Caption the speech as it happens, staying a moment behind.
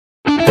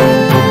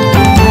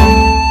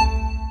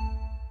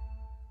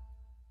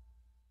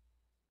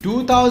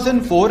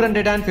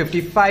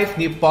2,455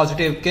 new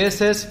positive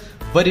cases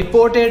were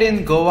reported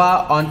in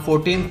Goa on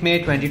 14th May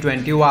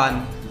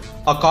 2021.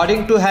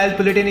 According to Health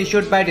Bulletin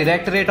issued by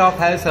Directorate of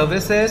Health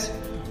Services,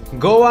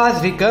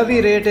 Goa's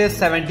recovery rate is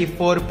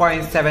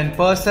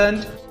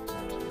 74.7%.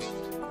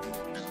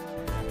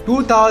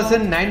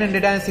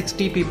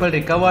 2,960 people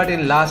recovered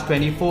in last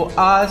 24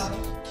 hours.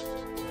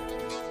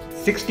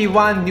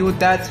 61 new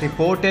deaths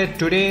reported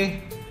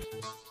today.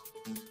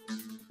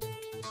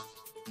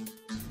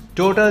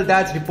 Total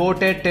deaths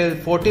reported till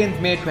 14th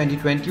May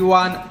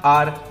 2021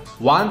 are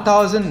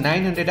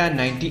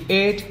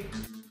 1,998.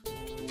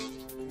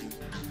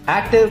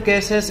 Active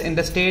cases in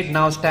the state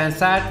now stands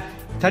at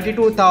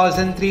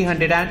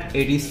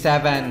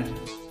 32,387.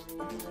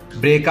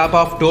 Breakup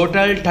of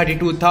total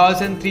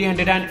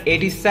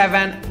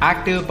 32,387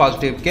 active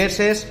positive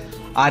cases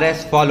are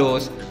as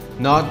follows: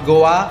 North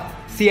Goa,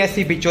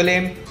 CSC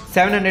Bicholim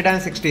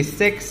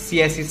 766,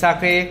 CSC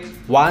Sakre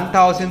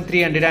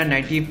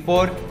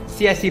 1,394,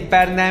 CSC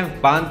Pernam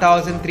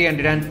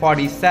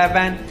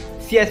 1,347,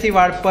 CSC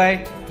Vadpai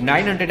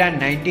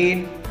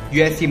 919,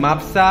 USC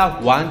Mapsa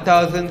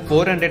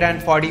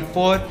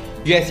 1,444,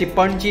 USC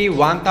Panji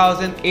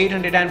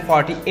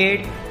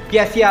 1,848,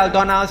 PSC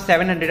Aldona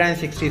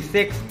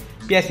 766,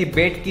 PSC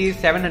Betki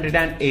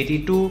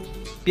 782,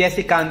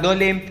 PSC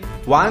Kandolim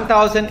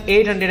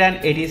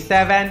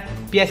 1,887,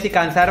 PSC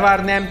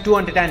Kansarvarnam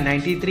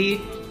 293,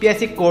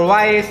 PSC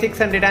Korwaye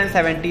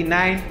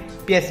 679,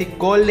 PSC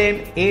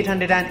Kollem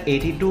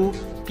 882,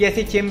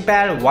 PSC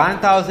Chimpal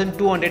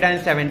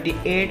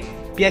 1,278,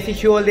 PSC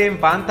Sholim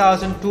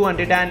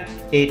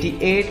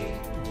 1,288,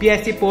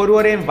 PSC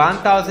Porvorim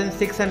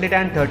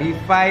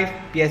 1,635,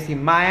 PSC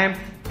Mayam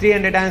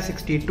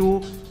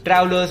 362,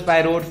 Travelers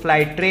by road,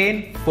 flight,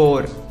 train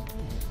 4.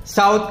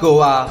 South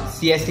Goa,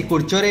 CSC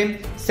Kurchorim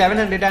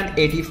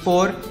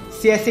 784,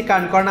 CSC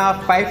Kankona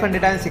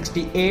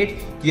 568,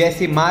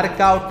 USC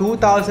Markau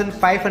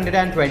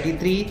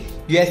 2,523,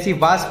 USC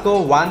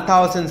Vasco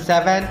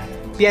 1007,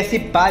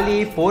 PSC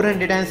Bali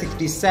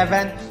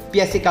 467,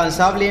 PSC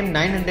Kansavlim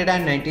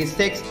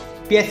 996,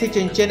 PSC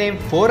Chinchanim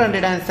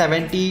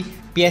 470,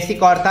 PSC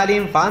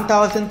Kortalim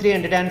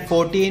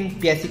 1314,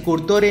 PSC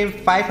Kurtorim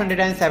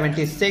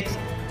 576,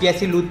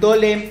 PSC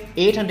Lutolim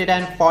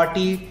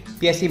 840,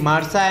 PSC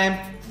Marsaim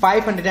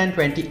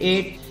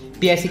 528,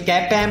 PSC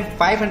Kapam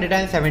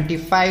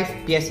 575,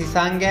 PSC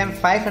Sangam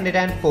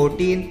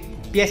 514,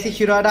 PSC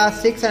Shirada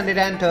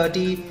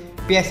 630,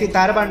 PSC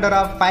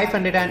Tarabandora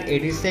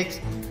 586,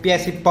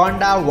 PSC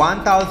Ponda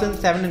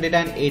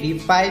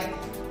 1785,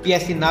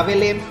 PSC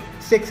Navelim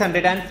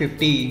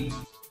 650.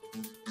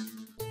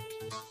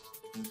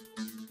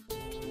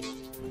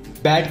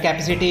 Bed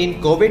capacity in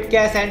COVID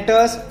care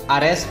centers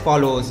are as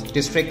follows: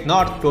 District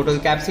North total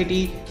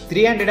capacity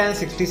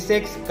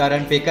 366,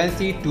 current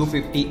vacancy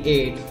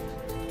 258.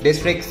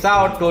 District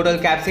South total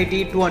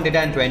capacity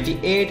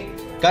 228,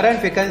 current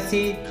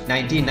vacancy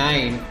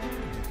 99.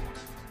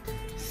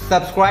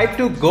 Subscribe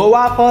to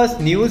Goa First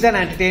News and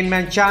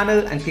Entertainment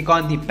channel and click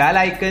on the bell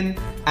icon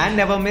and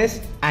never miss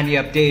any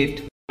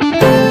update.